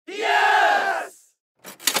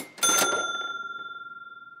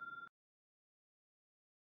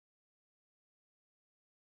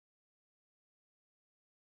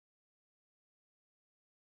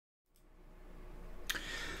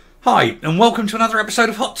Hi, and welcome to another episode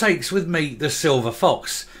of Hot Takes with me, the Silver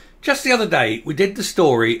Fox. Just the other day, we did the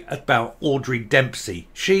story about Audrey Dempsey.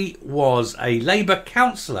 She was a Labour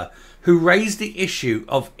councillor who raised the issue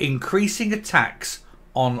of increasing attacks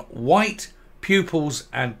on white pupils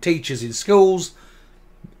and teachers in schools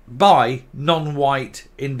by non-white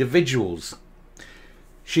individuals.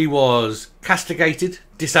 She was castigated,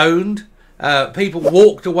 disowned. People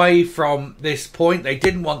walked away from this point. They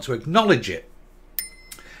didn't want to acknowledge it.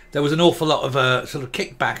 There was an awful lot of sort of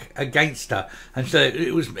kickback against her, and so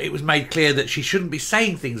it was made clear that she shouldn't be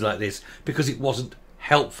saying things like this because it wasn't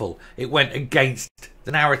helpful. It went against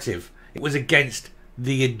the narrative. It was against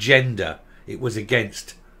the agenda. It was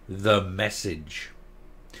against the message.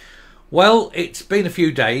 Well, it's been a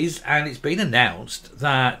few days, and it's been announced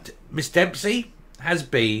that Miss Dempsey has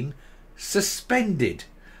been suspended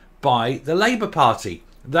by the Labour Party.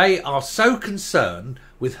 They are so concerned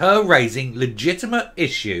with her raising legitimate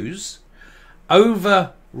issues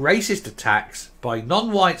over racist attacks by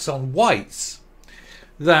non-whites on whites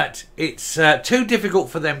that it's too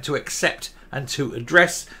difficult for them to accept and to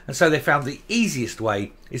address, and so they found the easiest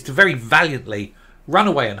way is to very valiantly run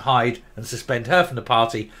away and hide and suspend her from the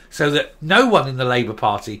party so that no one in the Labour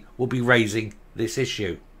Party will be raising this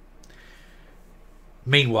issue.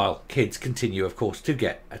 Meanwhile, kids continue, of course, to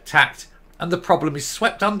get attacked, and the problem is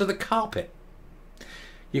swept under the carpet.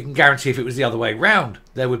 You can guarantee if it was the other way round,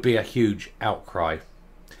 there would be a huge outcry.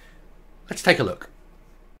 Let's take a look.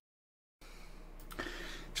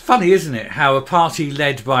 It's funny, isn't it, how a party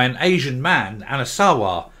led by an Asian man, Anna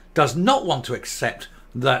Sawar, does not want to accept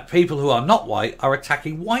that people who are not white are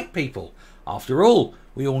attacking white people. After all,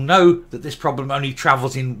 we all know that this problem only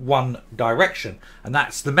travels in one direction, and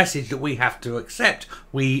that's the message that we have to accept.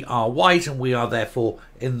 We are white and we are therefore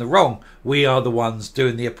in the wrong. We are the ones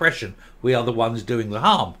doing the oppression. We are the ones doing the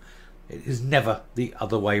harm. It is never the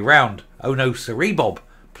other way round. Oh no, siree Bob,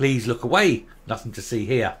 please look away. Nothing to see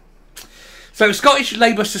here. So Scottish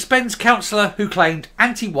Labour suspends councillor who claimed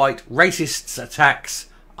anti-white racists' attacks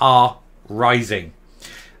are rising.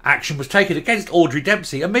 Action was taken against Audrey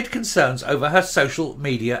Dempsey amid concerns over her social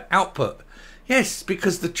media output. Yes,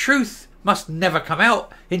 because the truth must never come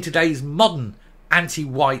out in today's modern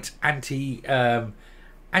anti-white,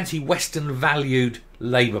 anti-Western valued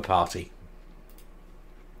Labour Party.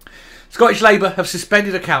 Scottish Labour have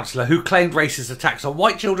suspended a councillor who claimed racist attacks on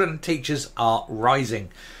white children and teachers are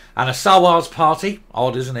rising. Anna Sawar's party,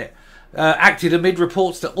 odd isn't it, acted amid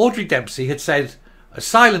reports that Audrey Dempsey had said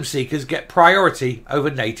asylum seekers get priority over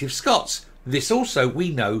native Scots. This also, we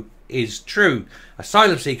know, is true.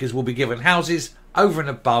 Asylum seekers will be given houses over and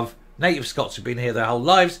above native Scots who've been here their whole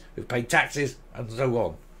lives, who've paid taxes, and so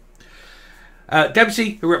on.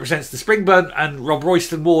 Dempsey, who represents the Springburn and Rob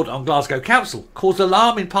Royston ward on Glasgow Council, caused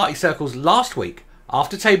alarm in party circles last week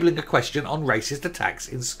after tabling a question on racist attacks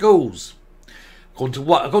in schools.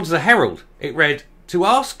 According to the Herald, it read, "To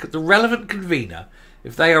ask the relevant convener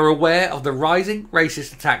if they are aware of the rising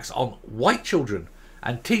racist attacks on white children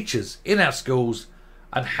and teachers in our schools,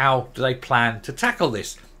 and how do they plan to tackle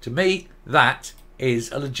this?" To me, that is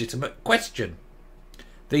a legitimate question.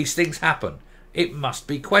 These things happen. It must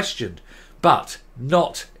be questioned. But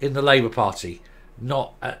not in the Labour Party.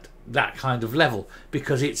 Not at that kind of level.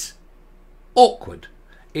 Because it's awkward.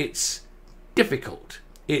 It's difficult.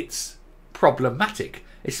 It's problematic.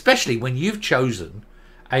 Especially when you've chosen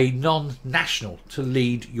a non-national to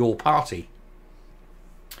lead your party.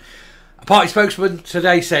 A party spokesman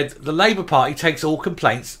today said the Labour Party takes all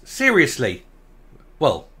complaints seriously.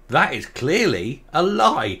 Well, that is clearly a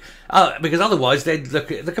lie, because otherwise they'd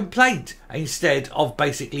look at the complaint instead of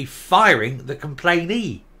basically firing the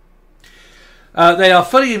complainee. They are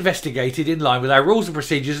fully investigated in line with our rules and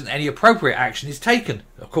procedures, and any appropriate action is taken.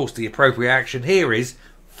 Of course, the appropriate action here is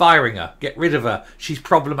firing her, get rid of her. She's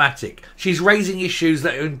problematic. She's raising issues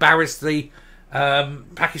that embarrass the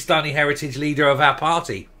Pakistani heritage leader of our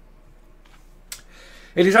party.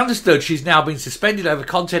 It is understood she's now been suspended over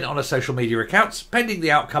content on her social media accounts, pending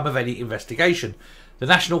the outcome of any investigation. The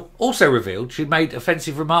National also revealed she'd made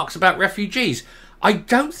offensive remarks about refugees. I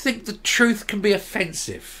don't think the truth can be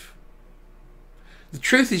offensive. The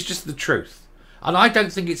truth is just the truth. And I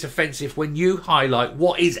don't think it's offensive when you highlight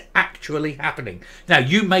what is actually happening. Now,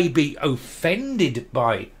 you may be offended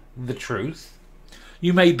by the truth.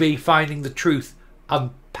 You may be finding the truth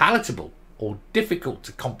unpalatable or difficult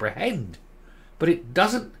to comprehend. But it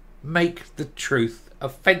doesn't make the truth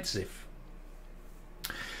offensive.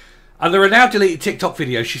 And there are now deleted TikTok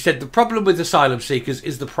videos. She said the problem with asylum seekers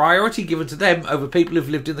is the priority given to them over people who've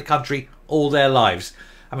lived in the country all their lives.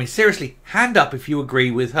 I mean, seriously, hand up if you agree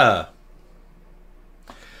with her.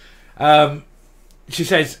 She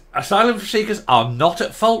says asylum seekers are not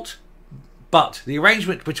at fault, but the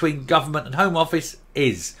arrangement between government and Home Office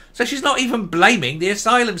is. So she's not even blaming the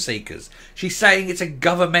asylum seekers. She's saying it's a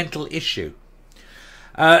governmental issue.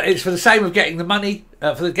 It's for the same of getting the money.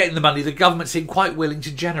 Getting the money, the government seemed quite willing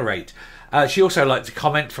to generate. She also liked to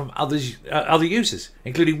comment from other users,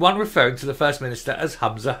 including one referring to the First Minister as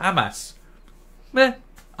Humza Hamas.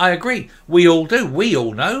 I agree. We all do. We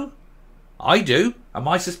all know. I do. Am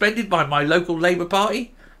I suspended by my local Labour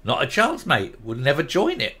Party? Not a chance, mate. Would never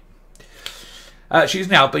join it. She's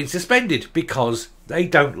now been suspended because they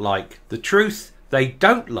don't like the truth. They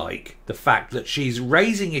don't like the fact that she's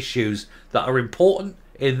raising issues that are important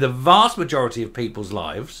in the vast majority of people's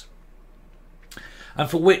lives, and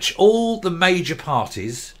for which all the major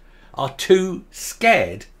parties are too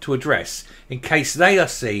scared to address in case they are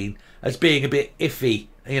seen as being a bit iffy.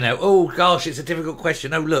 Oh gosh, it's a difficult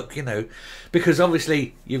question. Oh look, because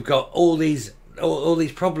obviously you've got all these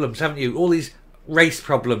problems, haven't you? All these race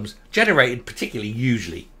problems generated particularly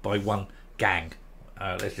usually by one gang,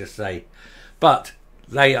 let's just say. But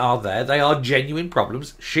they are there. They are genuine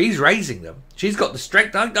problems. She's raising them. She's got the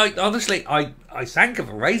strength. Honestly, I thank her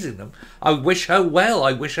for raising them. I wish her well.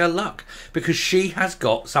 I wish her luck. Because she has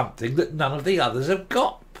got something that none of the others have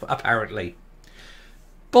got, apparently.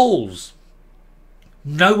 Balls.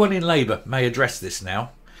 No one in Labour may address this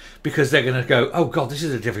now. Because they're going to go, oh God, this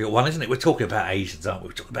is a difficult one, isn't it? We're talking about Asians, aren't we?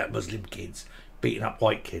 We're talking about Muslim kids beating up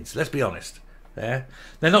white kids. Let's be honest. They're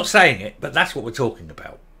not saying it, but that's what we're talking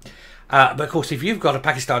about. But of course, if you've got a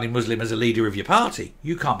Pakistani Muslim as a leader of your party,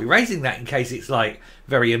 you can't be raising that in case it's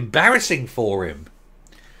very embarrassing for him.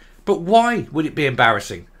 But why would it be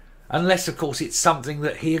embarrassing? Unless, of course, it's something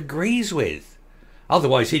that he agrees with.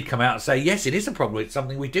 Otherwise, he'd come out and say, yes, it is a problem. It's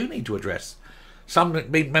something we do need to address. Some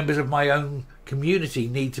members of my own community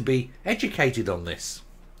need to be educated on this.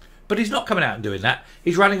 But he's not coming out and doing that.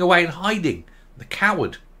 He's running away and hiding. The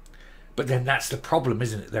coward. But then that's the problem,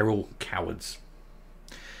 isn't it? They're all cowards.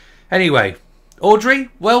 Anyway, Audrey,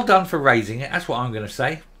 well done for raising it. That's what I'm going to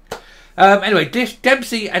say. Anyway,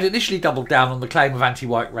 Dempsey had initially doubled down on the claim of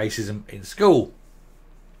anti-white racism in school.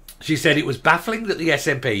 She said it was baffling that the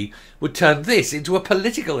SNP would turn this into a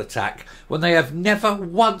political attack when they have never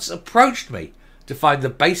once approached me to find the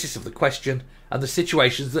basis of the question and the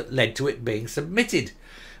situations that led to it being submitted.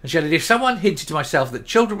 And she added, if someone hinted to myself that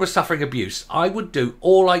children were suffering abuse, I would do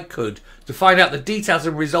all I could to find out the details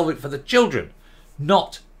and resolve it for the children,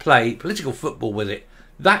 not play political football with it.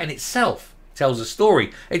 That in itself tells a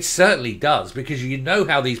story. It certainly does, because you know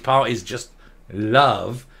how these parties just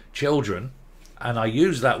love children, and I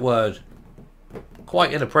use that word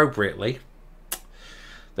quite inappropriately.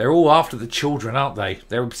 They're all after the children, aren't they?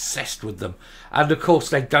 They're obsessed with them. And of course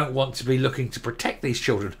they don't want to be looking to protect these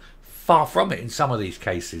children. Far from it in some of these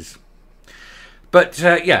cases. But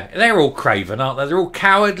yeah, they're all craven, aren't they? They're all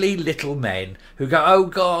cowardly little men who go, oh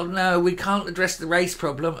God, no, we can't address the race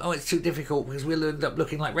problem. Oh, it's too difficult because we'll end up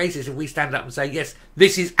looking like racists if we stand up and say, yes,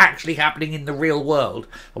 this is actually happening in the real world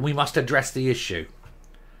and we must address the issue.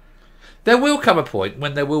 There will come a point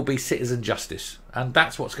when there will be citizen justice, and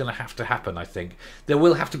that's what's going to happen, I think. There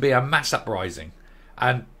will have to be a mass uprising,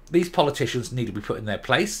 and these politicians need to be put in their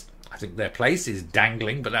place. I think their place is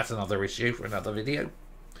dangling, but that's another issue for another video.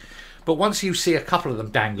 But once you see a couple of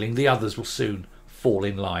them dangling, the others will soon fall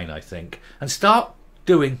in line, I think, and start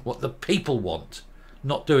doing what the people want,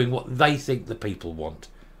 not doing what they think the people want,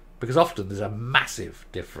 because often there's a massive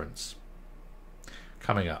difference.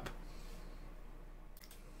 Coming up.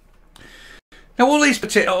 Now, all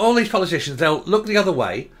these politicians, they'll look the other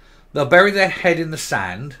way. They'll bury their head in the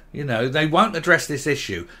sand. They won't address this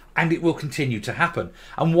issue, and it will continue to happen.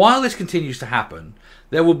 And while this continues to happen,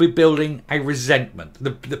 there will be building a resentment.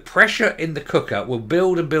 The pressure in the cooker will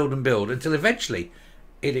build and build and build until eventually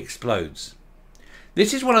it explodes.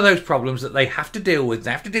 This is one of those problems that they have to deal with.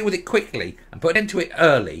 They have to deal with it quickly and put an end to it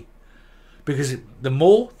early, because the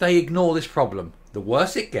more they ignore this problem, the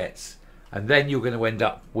worse it gets, and then you're going to end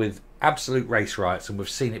up with absolute race riots, and we've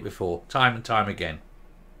seen it before, time and time again.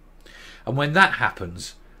 And when that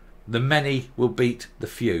happens, the many will beat the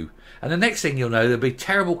few. And the next thing you'll know, there'll be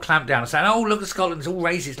terrible clampdown and saying, oh, look at Scotland, it's all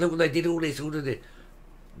racist, look what they did, all this, all this.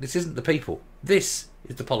 This isn't the people. This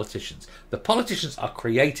is the politicians. The politicians are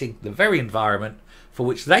creating the very environment for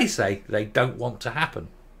which they say they don't want to happen,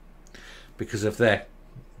 because of their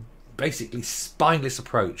basically spineless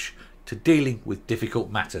approach to dealing with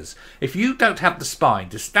difficult matters. If you don't have the spine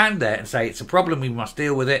to stand there and say it's a problem, we must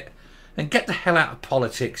deal with it, then get the hell out of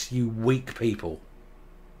politics, you weak people.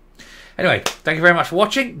 Anyway, thank you very much for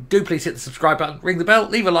watching. Do please hit the subscribe button, ring the bell,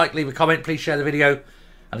 leave a like, leave a comment, please share the video.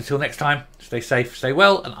 And until next time, stay safe, stay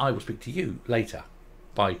well, and I will speak to you later.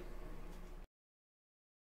 Bye.